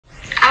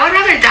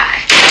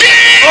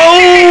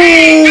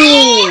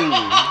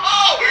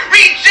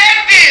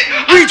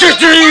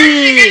She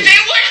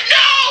was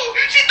no!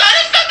 She thought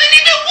of something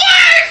even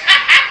worse!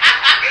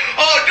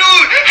 Oh,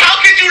 dude, how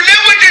could you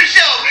live with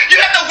yourself? You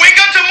have to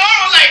wake up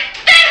tomorrow like,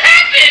 that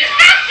happened!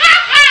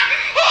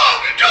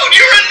 Oh, dude,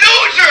 you're a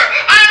loser!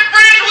 I'm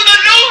friends with a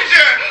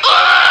loser!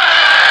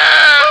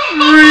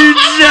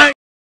 Reject.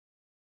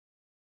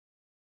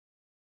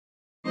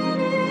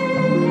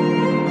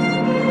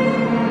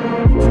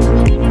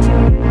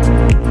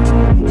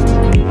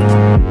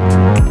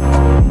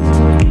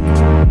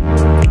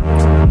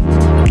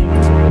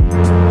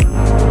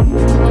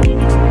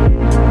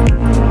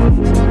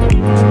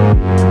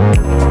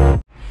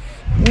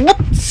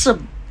 What's up,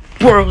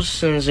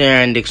 Brosons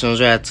and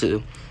Dixon's right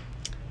to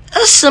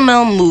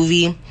SML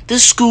movie, The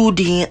School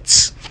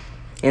Dance.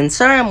 And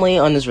sorry I'm late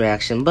on this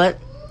reaction, but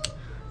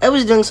I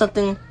was doing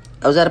something.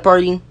 I was at a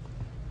party,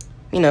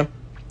 you know.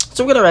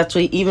 So we're gonna react to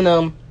it, even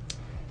though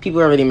people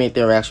already made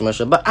their reaction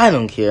motion. But I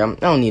don't care. I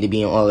don't need to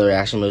be in all the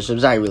reaction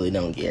motions. I really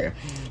don't care.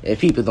 If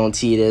people don't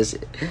see this,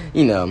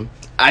 you know,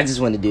 I just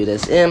want to do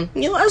this. And,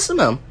 you know,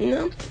 SML, you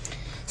know.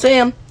 So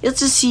yeah,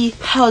 let's just see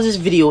how this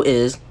video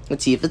is.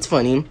 Let's see if it's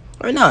funny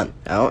or not.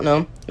 I don't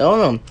know.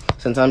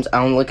 Sometimes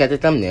I don't look at the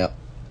thumbnail.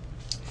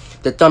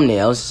 The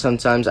thumbnails.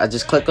 Sometimes I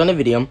just click on the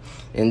video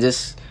and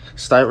just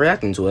start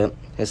reacting to it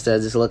instead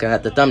of just looking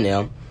at the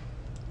thumbnail.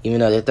 Even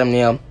though the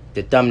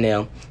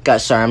thumbnail got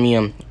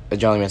Sarmium, a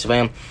Jolly Man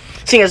Surveillance.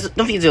 So guys,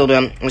 don't forget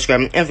to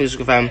subscribe and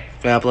subscribe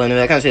for uploading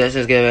that kind of shit.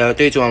 Let's give it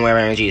 3, 2, 1, whatever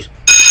energies.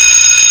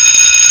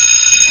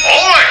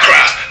 Alright,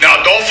 class.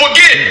 Now don't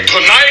forget,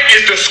 tonight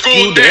is the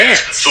school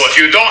dance. So if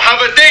you don't have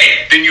a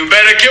date, then you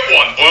better get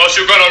one, or else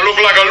you're gonna look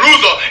like a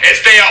loser and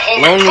stay at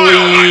home and cry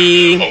all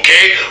night.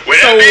 Okay? With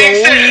that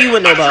being said,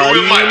 I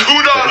threw in my $2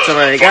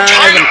 from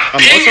China.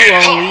 Ping and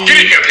Pong. Get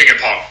in here, Ping and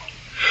Pong.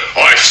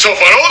 Alright, so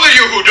for those of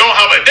you who don't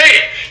have a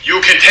date,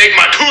 you can take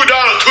my $2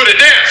 to the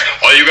dance.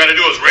 All you gotta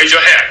do is raise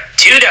your hand.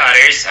 $2?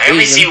 I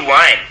only see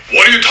one.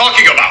 What are you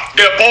talking about?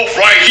 They're both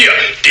right here.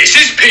 This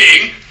is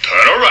Ping,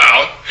 turn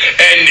around,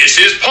 and this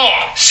is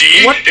Pong.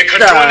 See? They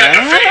control their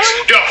face.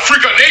 They're a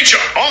freak of nature.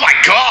 Oh my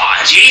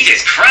god!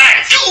 Jesus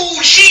Christ!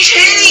 Dude, she's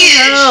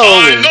hideous!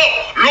 I know.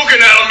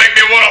 Looking at them make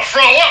me want to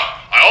throw up.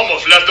 I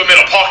almost left them in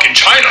a park in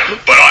China,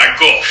 but I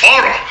go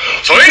further.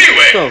 So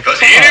anyway,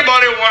 does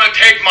anybody want to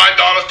take my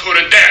dollars to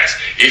the dance?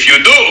 If you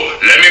do,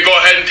 let me go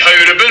ahead and tell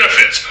you the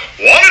benefits.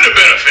 One of the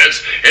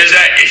benefits is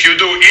that if you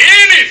do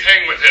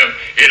anything with him,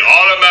 it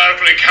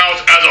automatically counts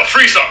as a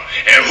threesome.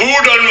 And who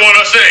doesn't want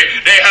to say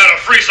they had a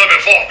threesome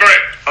in 4th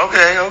grade?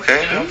 Okay.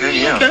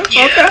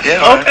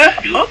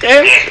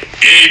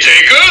 Any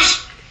takers?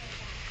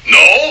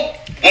 No?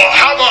 Well,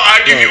 how about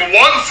I give you 1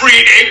 free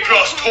A+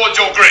 towards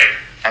your grade?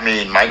 I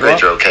mean, my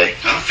grades are okay.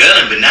 I'm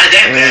feeling, but not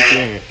that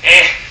bad.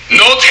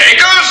 No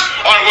takers?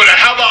 Alright, well,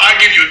 how about I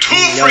give you 2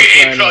 free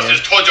A+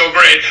 towards your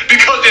grade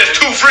because there's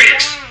 2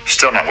 freaks?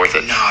 Still not worth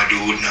it. Nah,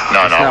 dude, no.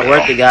 No, It's not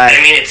worth it, guys.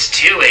 I mean, it's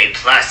 2 A+.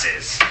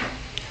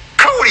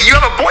 Cody, you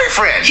have a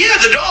boyfriend. Yeah,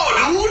 the dog,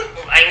 dude.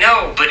 I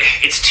know, but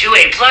it's 2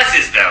 A+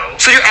 though.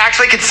 So you're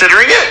actually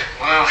considering it?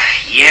 Well,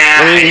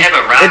 yeah, I'd have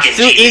a rockin' It's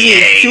too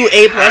easy. 2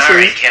 A+.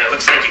 Alright, Ken, it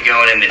looks like you're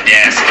going in the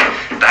desk.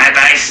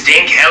 Bye-bye,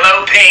 Stink.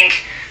 Hello,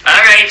 Pink.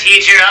 Alright,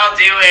 teacher, I'll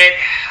do it.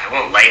 I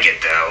won't like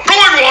it, though.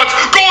 Going once,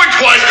 going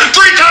twice,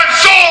 3 times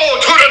so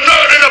to the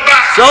nerd in the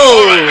back. So,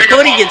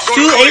 Cody gets 2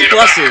 A+.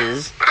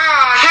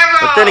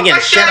 But then again,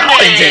 shut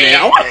up, Jenny.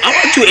 I want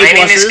 2 A+. My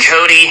name is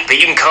Cody, but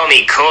you can call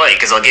me Coy,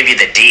 because I'll give you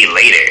the D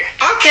later.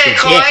 Okay,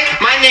 Coy.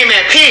 My name is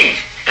Ping.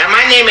 And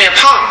my name is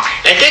Pong.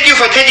 And thank you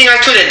for taking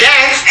us to the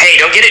dance. Hey,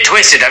 don't get it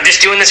twisted. I'm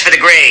just doing this for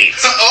the grades.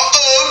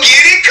 Uh-oh,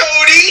 get it,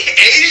 Cody?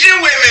 Asian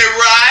women,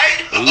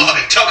 right?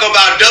 Talk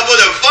about double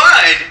the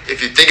fun. If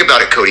you think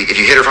about it, Cody, if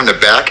you hit her from the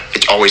back,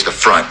 it's always the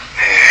front.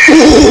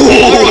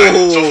 Alright,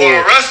 so for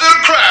the rest of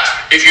the class,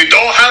 if you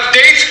don't have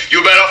dates,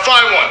 you better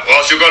find one, or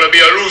else you're gonna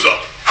be a loser.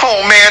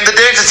 Oh man, the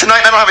dance is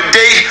tonight and I don't have a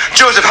date.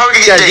 Joseph, how are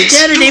we gonna get dates?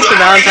 Did you get a date for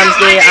Valentine's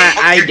Day?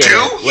 I did,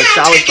 which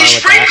I was fine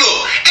with that.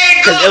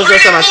 Because it was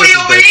also my sister's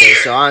birthday,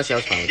 so honestly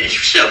I was fine with that.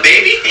 What's up,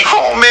 baby?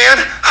 Oh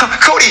man,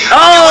 Cody.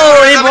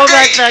 Oh, they brought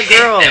back that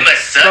girl That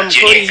must suck, from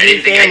Junior. Cody's I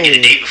new didn't think I'd get a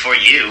family. date before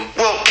you.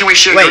 Well, can we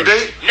share your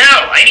date? No,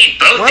 I need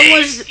both When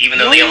dates, was- even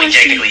though when they only was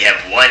she- technically have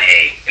 1 A,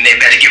 and they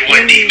better get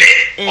 1 D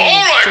bit.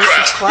 Alright,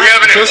 Joseph's class, we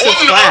have an Joseph's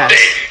important class.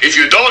 update. If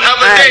you don't have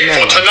a Alright, date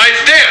for no.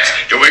 tonight's dance,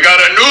 then we got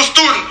a new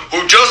student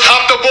who just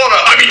hopped the border.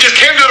 Just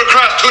came to the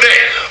class today.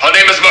 Her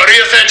name is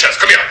Maria Sanchez.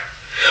 Come here.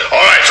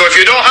 Alright, so if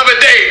you don't have a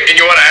date and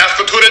you want to ask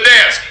her to the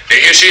dance, then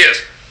here she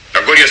is.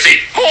 Now go to your seat.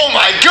 Oh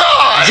my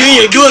God!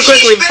 Junior, do it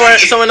quickly before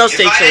someone else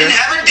takes If I didn't her.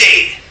 have a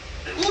date,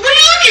 what are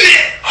you looking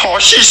at? Oh,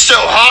 she's so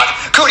hot.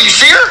 Cody, you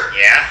see her?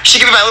 Yeah? She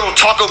gave me my little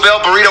Taco Bell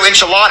burrito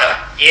enchilada.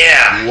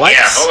 Yeah. What?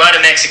 Yeah, a whole lot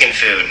of Mexican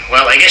food.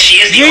 Well, I guess she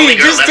is the only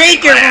Junior, girl just left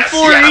take in her class.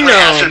 before, Yeah, I'm you gonna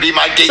ask her know. to be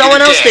my date Someone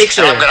to the else dance, takes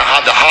her. and I'm gonna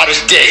have the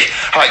hottest date.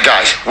 All right,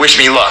 guys, wish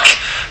me luck.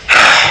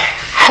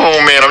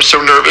 Oh man, I'm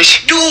so nervous.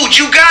 Dude,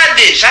 you got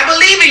this. I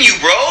believe in you,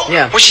 bro.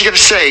 Yeah. What's she gonna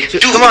say?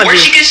 Dude, Come on, the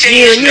worst she can say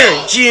is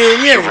no.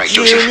 Junior, You're right,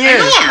 Joseph. I Junior.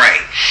 know I'm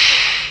right.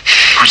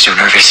 I'm so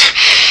nervous.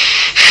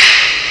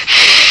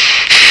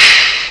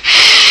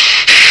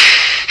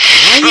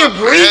 you're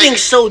breathing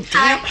so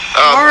damn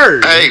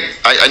hard? Hey,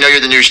 I know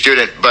you're the new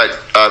student, but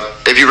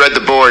if you read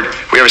the board,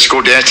 we have a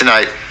school dance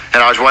tonight,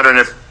 and I was wondering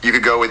if you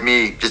could go with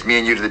me, just me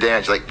and you, to the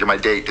dance. Like, you're my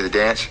date to the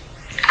dance.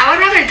 I would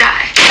rather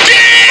die.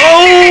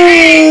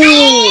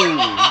 Oh!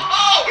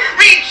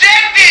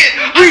 Rejected!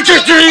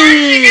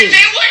 Rejected!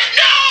 She was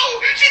no!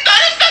 She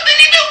thought of something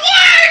even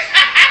worse!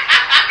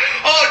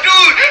 Oh,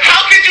 dude,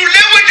 how could you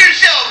live with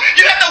yourself?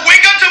 You have to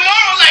wake up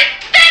tomorrow like,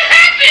 that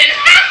happened!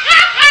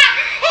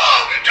 Oh,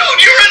 dude,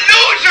 you're a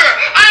loser!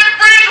 I'm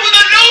friends with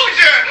a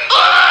loser!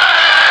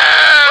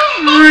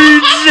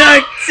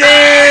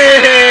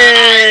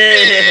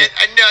 Rejected!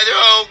 Another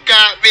hoe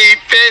got me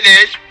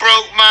finished,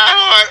 broke my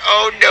heart.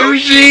 Oh no,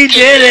 She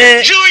did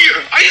it! Junior,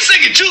 are you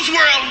singing Juice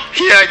WRLD?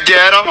 Yeah,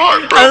 Dad, I'm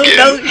heartbroken.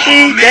 Oh no,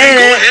 she Man, did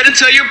go it! ahead and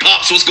tell your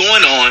pops what's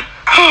going on.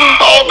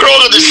 All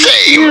girls are the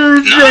same.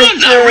 No,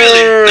 not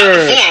really. Not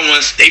the foreign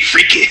ones. They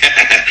freaky.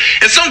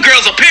 And some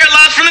girls are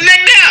paralyzed from the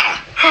neck down.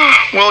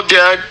 Well,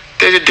 Dad,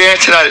 there's a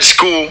dance tonight at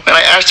school, and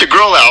I asked a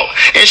girl out,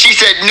 and she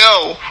said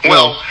no.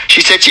 Well,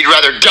 she said she'd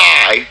rather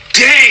die.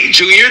 Dang,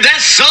 Junior,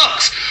 that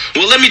sucks.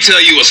 Well, let me tell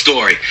you a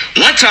story.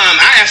 One time,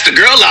 I asked a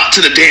girl out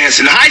to the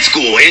dance in high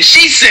school, and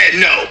she said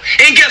no.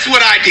 And guess what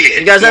I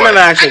did? Guys, I never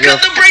I actually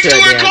cut go the brakes to to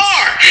a her dance.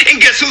 car.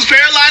 And guess who's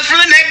paralyzed from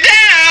the neck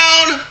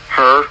down?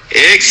 Her?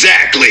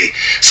 Exactly.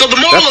 So the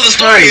moral of the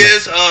story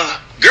is,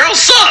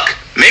 girls suck.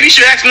 Maybe you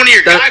should ask one of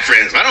your guy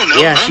friends. I don't know.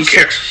 Yeah, I don't she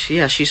care. sucks.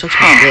 Yeah, she sucks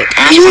my dick.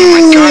 Ask one of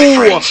my guy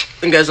friends.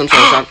 And guys, I'm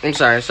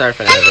sorry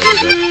for that.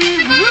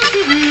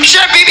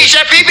 Chef BB,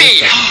 Chef BB!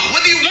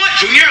 What do you want,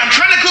 Junior? I'm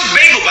trying to cook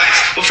bagel bites,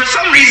 but for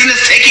some reason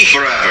it's taking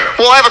forever.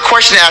 Well, I have a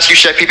question to ask you,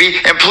 Chef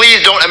BB, and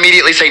please don't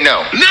immediately say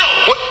no. No!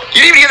 What?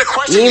 You didn't even get a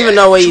question You don't even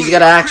yet. know what he's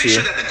gotta ask you.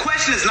 Sure that the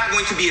question is not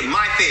going to be in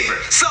my favor.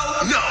 So,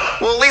 no.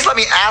 Well, at least let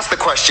me ask the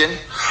question.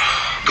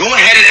 Go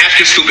ahead and ask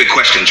your stupid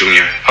question,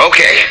 Junior.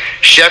 Okay,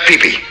 Chef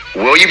BB,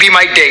 will you be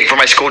my date for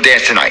my school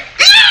dance tonight?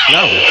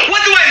 No.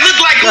 What do I look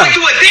like going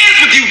to a dance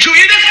with you,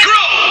 Junior? That's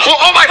gross! Well,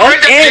 all my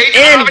friends have dates,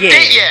 I don't have a gay.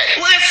 date yet.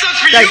 Well, that sucks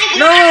for Guys,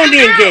 you. no Go one ask the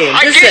being girl. gay.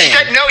 I Just did. She saying.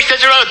 said no. She said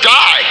she'd rather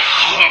die.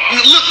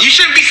 Look, you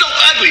shouldn't be so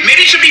ugly.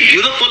 Maybe you should be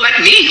beautiful like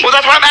me. Well,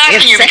 that's why I'm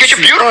asking you, because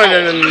you're beautiful. Oh,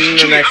 no,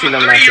 Junior, actually,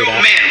 I'm no, a not 30-year-old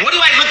man. What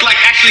do I look like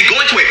actually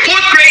going to a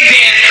 4th grade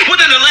dance with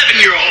an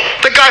 11-year-old?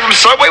 The guy from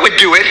Subway would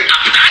do it.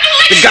 I don't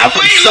like The guy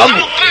from Subway. I'm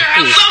a Subway.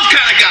 Firehouse Subs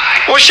kind of guy.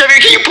 Well, Chevy,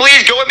 can you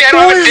please go with me? I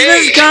don't Who have a is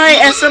this date. guy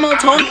SML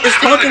is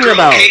talking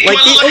about? Like,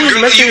 they always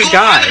mention this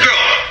guy.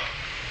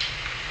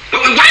 Why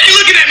are you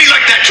looking at me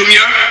like that,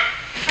 Junior?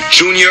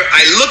 Junior,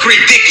 I look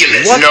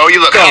ridiculous. What? No, you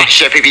look Go. hot,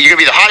 Chef Pee Pee. You're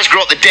gonna be the hottest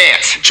girl at the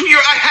dance. Junior,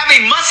 I have a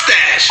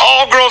mustache.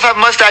 All girls have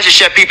mustaches,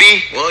 Chef Pee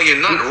Pee. Well, you're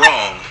not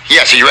wrong.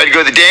 Yeah, so you ready to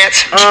go to the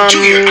dance?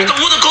 Junior, I don't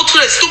want to go to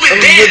that stupid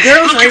dance. The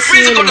girls Look, I your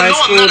friends see are in gonna my know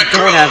I'm school not a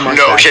girl. don't have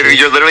No, Chef Pee Pee, mustaches.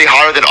 you're literally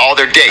hotter than all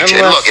their dates.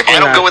 And Unless look, if I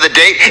don't they're go with a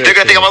date, they're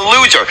gonna think I'm a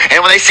loser. And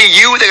when they see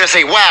you, they're gonna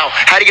say, wow,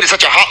 how do you get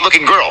such a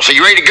hot-looking girl? So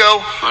you ready to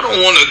go? I don't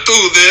want to do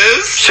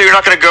this. So you're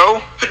not gonna go?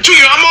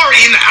 Junior, I'm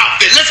already in the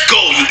outfit. Let's go,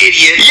 you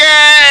idiot.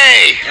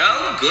 Yay!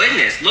 Oh,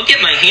 goodness. Look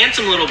at my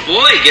handsome little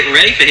boy getting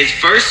ready for his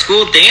first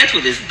school dance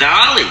with his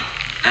dolly.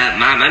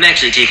 Mom, I'm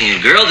actually taking a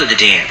girl to the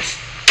dance.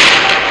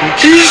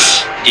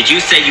 Did you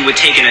say you were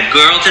taking a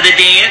girl to the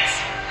dance?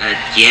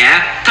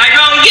 Yeah.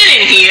 Tyrone, get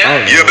in here.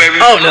 Yeah, baby.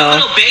 Oh, My no.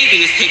 little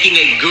baby is taking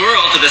a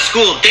girl to the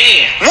school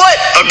dance. What?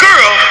 A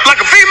girl?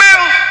 Like a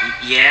female?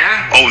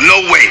 Yeah? Oh, no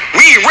way.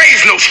 We ain't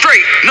raised no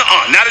straight.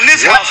 Nuh-uh. Not in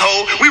this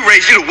household. We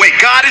raised you the way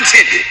God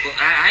intended. Well,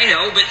 I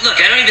know, but look,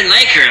 I don't even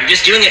like her. I'm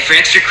just doing it for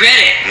extra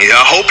credit. Yeah,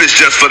 I hope it's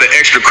just for the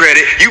extra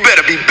credit. You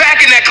better be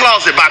back in that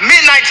closet by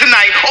midnight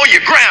tonight or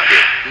you're grounded.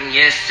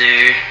 Yes,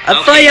 sir.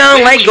 I thought y'all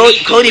don't like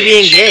Cody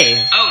being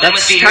gay. Oh, that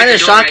That's must be kind her of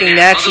at the door shocking right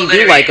to now. actually I'll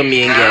go do let her like in. him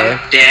being gay.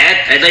 Dad,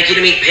 I'd like you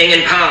to meet Ping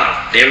and Pong.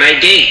 They're my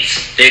dates.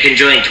 They're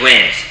conjoined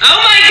twins. Oh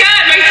my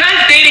God, my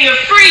son's dating a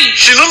freak.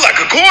 She look like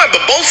a coin,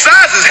 but both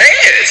sides is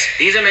heads.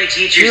 These are my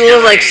teacher's She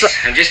look like daughters.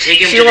 I'm just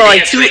taking them She to the look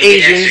like dance two so I can get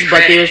Asians, extra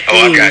but they're credit.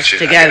 Oh, I got fused you.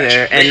 together,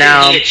 and Listen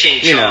now here,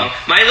 Ching you know.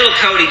 Chong. My little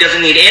Cody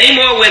doesn't need any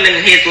more women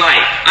in his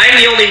life. I'm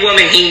the only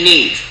woman he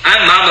needs.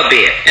 I'm Mama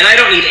Bear, and I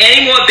don't need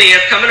any more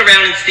bears coming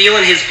around and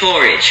stealing his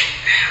porridge.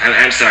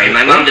 I'm sorry,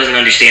 my mom doesn't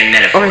understand Or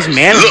metaphors. his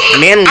man, Look,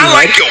 manly I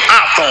like like. your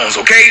iPhones,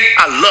 okay?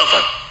 I love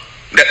them.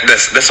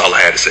 That's all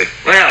I had to say.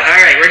 Well,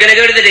 all right, we're gonna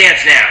go to the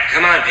dance now.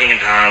 Come on, Ping and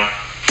Pong.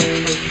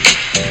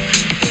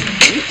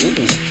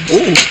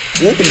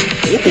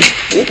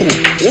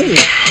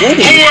 Who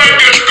at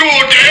the school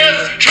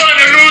dance trying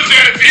to lose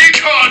that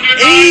V-card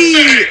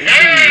tonight?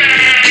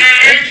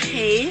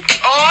 Okay.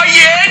 Oh,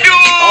 yeah, dude.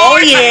 Oh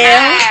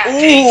yeah.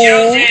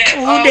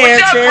 Ooh,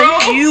 dancer.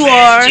 You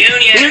are.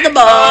 Junior. Who's the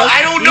boss?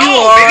 I don't You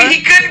know. are. Maybe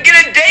he couldn't get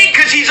a date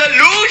because he's a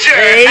loser.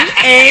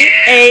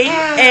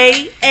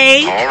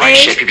 All right,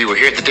 Chef Pee Pee, we're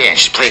here at the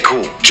dance. Just play it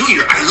cool.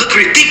 Junior, I look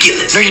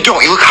ridiculous. No, you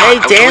don't. You look Hey,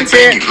 hot. I would dancer.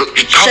 bang you. Look,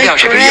 calm down,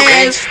 Chef Pee Pee,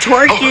 okay?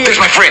 Twerk Oh, it. there's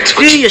my friends.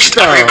 Do your She's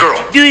not a stuff. girl.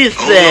 Do your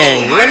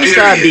thing. my Let me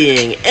stop period.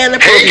 being Hey,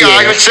 inappropriate.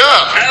 guys, what's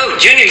up? Oh,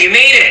 Junior, you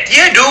made it.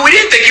 Yeah, dude, we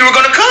didn't think you were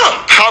going to come.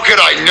 How could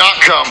I I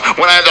not come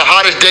when I have the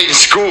hottest date in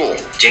school?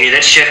 Junior,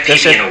 that's Chef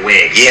Pee-Pee in a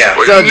wig. Yeah.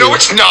 No,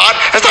 it's not.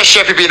 That's not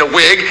Chef Pee-Pee in a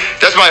wig.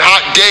 That's my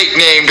hot date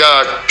named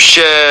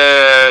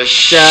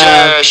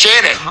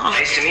Shannon.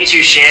 Nice to meet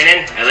you,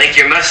 Shannon. I like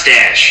your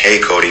mustache. Hey,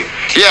 Cody.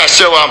 Yeah,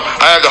 so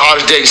I have the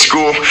hottest date in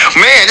school.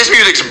 Man, this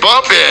music's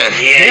bumping.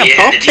 Yeah,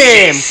 Yeah, the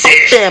DJ's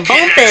sick.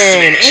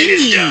 bumpin'. Smash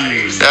his Hey.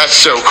 daughters. That's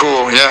so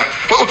cool, yeah.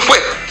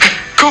 Wait,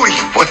 Cody,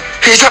 what?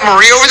 Is that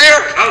Marie over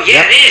there? Oh,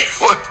 yeah, it is.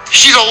 What?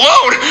 She's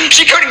alone.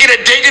 She couldn't get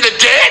a date to the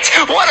dance?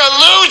 What a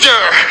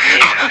loser.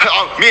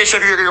 Me and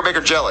Chevy are going to go make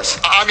her jealous.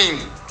 I mean,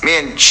 me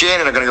and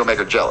Shannon are going to go make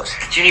her jealous.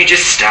 Junior,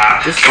 just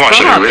stop. Come on,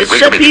 Stop. Chevy, It's we're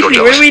Chef gonna make you Pee-Pee.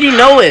 go We jealous. already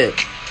know it.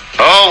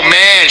 Oh,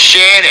 man,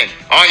 Shannon.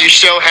 Aren't you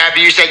so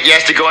happy you said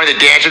yes to going to the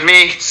dance with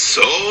me?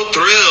 So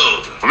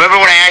thrilled. Remember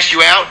when I asked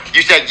you out?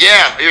 You said,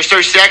 yeah, you're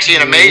so sexy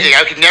and amazing.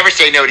 I could never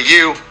say no to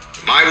you.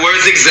 My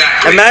words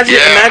exactly.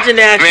 Imagine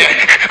that. Man,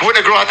 wouldn't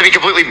a girl have to be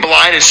completely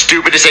blind and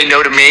stupid to say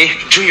no to me?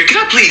 Junior,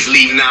 can I please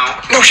leave now?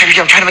 No, Chevy,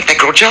 I'm trying to make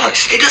that girl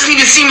jealous. It doesn't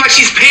even seem like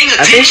she's paying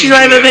I attention. think she's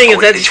not even paying Oh,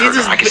 attention. it's She's her.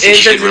 just I can see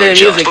she's interested in really the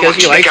music jealous. because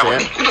she But likes make out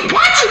it. with me.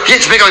 What?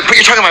 Yes, make out, put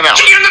your tongue in my mouth.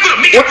 Junior, I'm not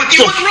gonna make up with you.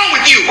 the- What's wrong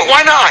with you?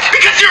 Why not?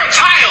 Because you're a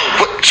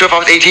child. What, so if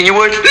I was 18, you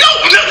would? No,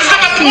 that's not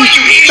my point,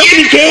 you Don't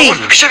be idiot.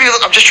 gay. Chevy,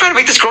 look, I'm just trying to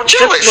make this girl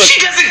jealous. Look, She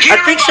doesn't care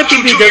I think about Chef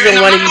you, Pee-Pee Junior,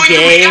 doesn't and I'm want to not be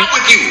going gay. hang out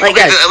with you. Like,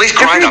 Okay, guys, at least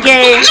if grind you're on me.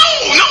 gay,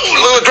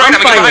 No. Grind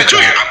on me, fine go with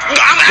ahead. that.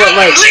 I'm But,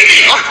 like-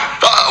 leaving.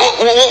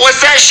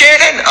 What's that,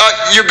 Shannon?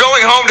 You're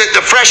going home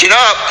to freshen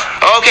up.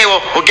 Okay, well,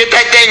 get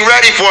that thing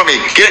ready for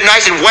me. Get it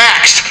nice and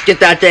waxed. get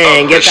that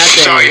thing, get that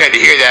Sorry you thing. had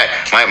to hear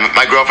that.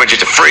 My girlfriend's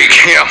just a freak.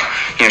 You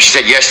know, she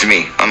said yes to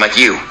me, unlike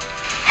you.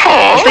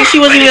 I think she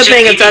wasn't Why even did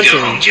paying Chef Pee-Pee go attention.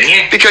 home,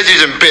 Junior? Because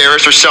he's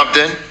embarrassed or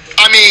something.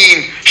 I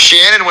mean,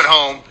 Shannon went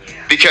home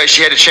because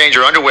she had to change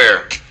her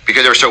underwear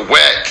because they were so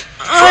wet.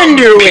 from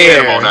Underwear. peeing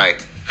in them all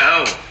night.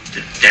 Oh,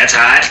 that's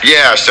hot.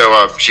 Yeah,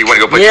 so she went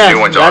to go put Yeah, the new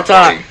ones on that's for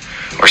hot. me.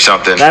 Or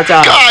something. That's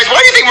hot. Guys, why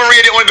do you think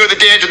Maria didn't want to go to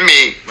the dance with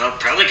me? Well,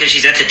 probably because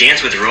she's at the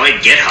dance with Roy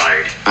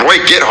Gethard. Roy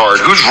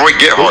Gethard. Who's Roy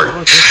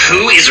Gethard?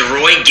 Who is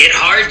Roy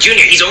Gethard?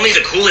 Junior, he's only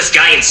the coolest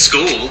guy in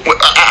school.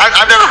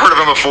 I've never heard of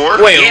him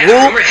before. Wait, Yeah,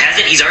 who? rumor has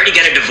it he's already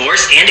got a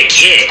divorce and a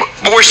kid.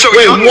 But we're so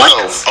Wait, young, what?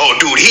 though. Oh,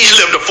 dude, he's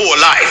lived a full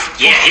life.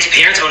 Yeah, his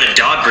parents own a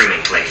dog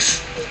grooming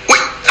place. Wait,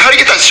 how'd he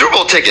get that Super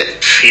Bowl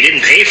ticket? He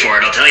didn't pay for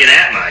it, I'll tell you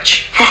that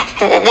much.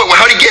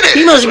 How'd he get it?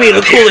 He must be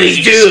the Apparently, coolest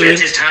he just spends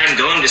dude. his time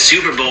going to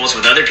Super Bowls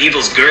with other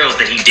people's girls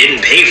that he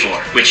didn't pay for,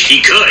 which he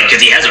could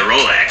because he has a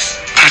Rolex.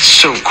 That's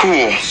so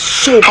cool.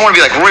 So I want to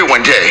be like Roy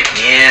one day.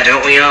 Yeah,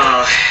 don't we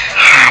all?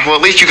 Well,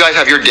 at least you guys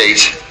have your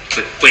dates.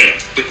 But wait,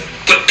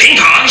 ping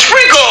pong?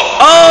 Sprinkle!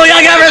 Oh,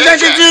 y'all got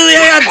attention too.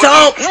 Y'all got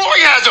dope. Roy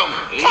has them.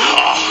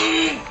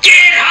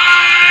 Get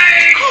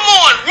high! Come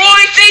on,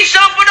 Roy, say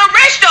something for the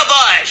rest of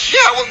us.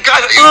 Yeah, well,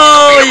 guys.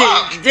 Oh,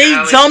 they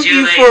Oh, it's dumped too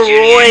you late, for Junior.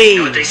 You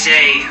know what Roy. they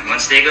say,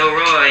 once they go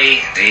Roy,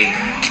 they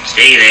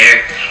stay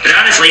there. But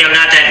honestly, I'm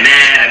not that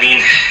mad. I mean,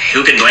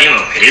 who can blame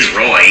him? It is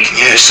Roy.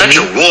 Yeah, such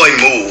a Roy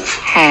move.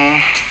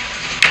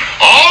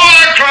 All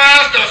right,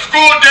 class, the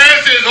school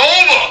dance is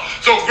over.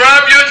 So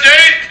grab your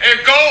date and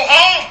go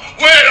home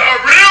where the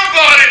real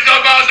party's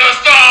about to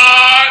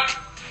start.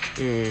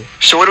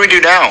 So what do we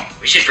do now?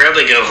 We should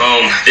probably go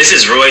home. This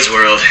is Roy's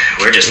world.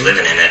 We're just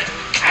living in it.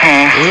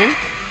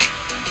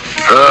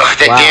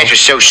 That Wow. dance was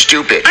so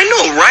stupid. I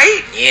know,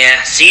 right?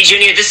 Yeah, see,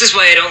 Junior, this is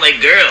why I don't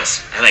like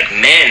girls. I like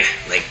men,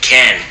 like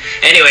Ken.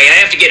 Anyway, I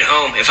have to get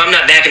home. If I'm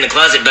not back in the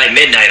closet by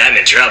midnight, I'm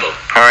in trouble.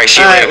 All right,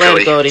 see you All right, later,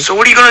 later, Cody. Cody. So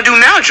what are you gonna do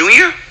now,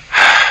 Junior?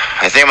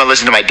 I think I'm gonna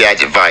listen to my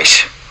dad's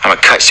advice. I'm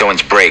gonna cut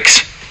someone's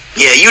brakes.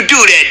 Yeah, you do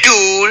that,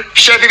 dude.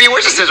 Chef,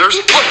 where's the scissors?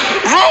 What?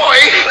 Roy!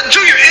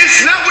 Junior,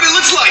 it's not what it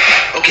looks like.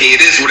 Okay, it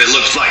is what it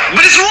looks like.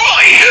 But it's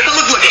Roy!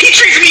 Look, he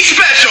treats me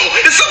special.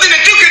 It's something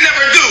that you could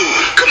never do.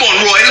 Come on,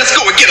 Roy, let's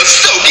go and get a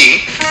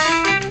stogie.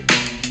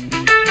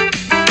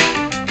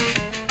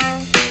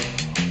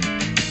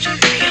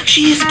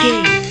 She is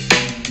gay.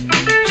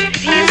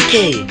 She is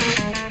gay.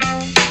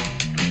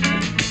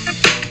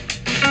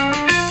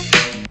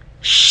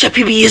 Chef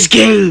Pee-Pee is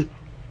gay.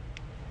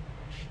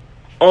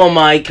 Oh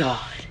my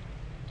god.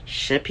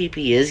 Chef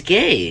Pee-Pee is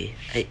gay.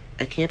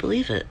 I can't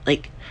believe it.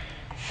 Like,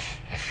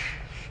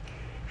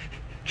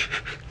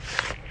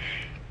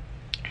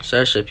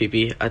 sorry, Chef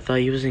Pee-Pee. I thought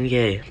you wasn't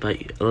gay, but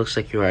it looks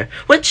like you are.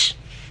 Which,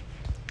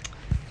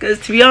 guys,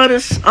 to be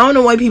honest, I don't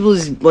know why people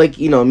is like,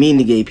 mean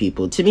to gay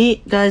people. To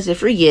me, guys,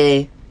 if you're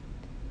gay,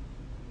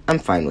 I'm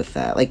fine with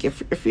that. Like,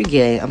 if you're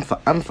gay,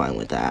 I'm fine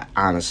with that,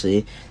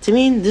 honestly. To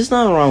me, there's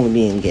nothing wrong with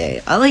being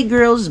gay. I like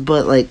girls,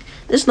 but, like,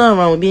 there's nothing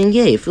wrong with being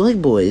gay. If you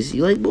like boys,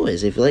 you like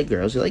boys. If you like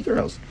girls, you like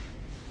girls.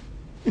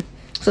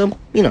 So,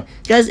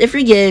 guys, if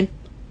you're gay,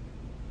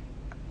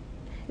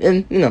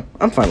 and,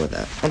 I'm fine with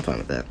that. I'm fine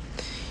with that.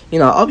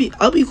 I'll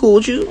be cool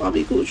with you. I'll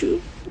be cool with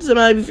you. Doesn't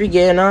matter if you're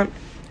gay or not.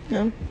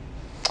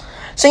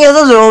 So, yeah,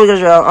 those are all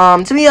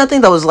good. To me, I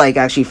think that was, like,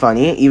 actually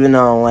funny, even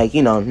though, like,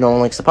 no one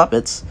likes the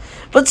puppets.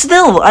 But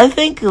still, I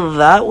think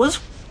that was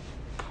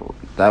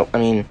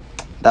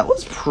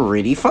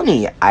pretty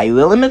funny. I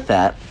will admit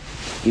that.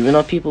 Even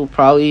though people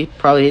probably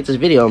hate this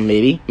video,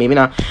 maybe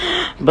not.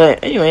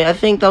 But anyway, I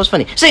think that was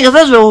funny. So, guys,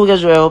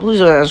 that's all. Please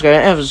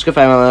subscribe and subscribe.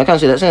 I can't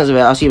say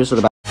that. I'll see you at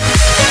the back.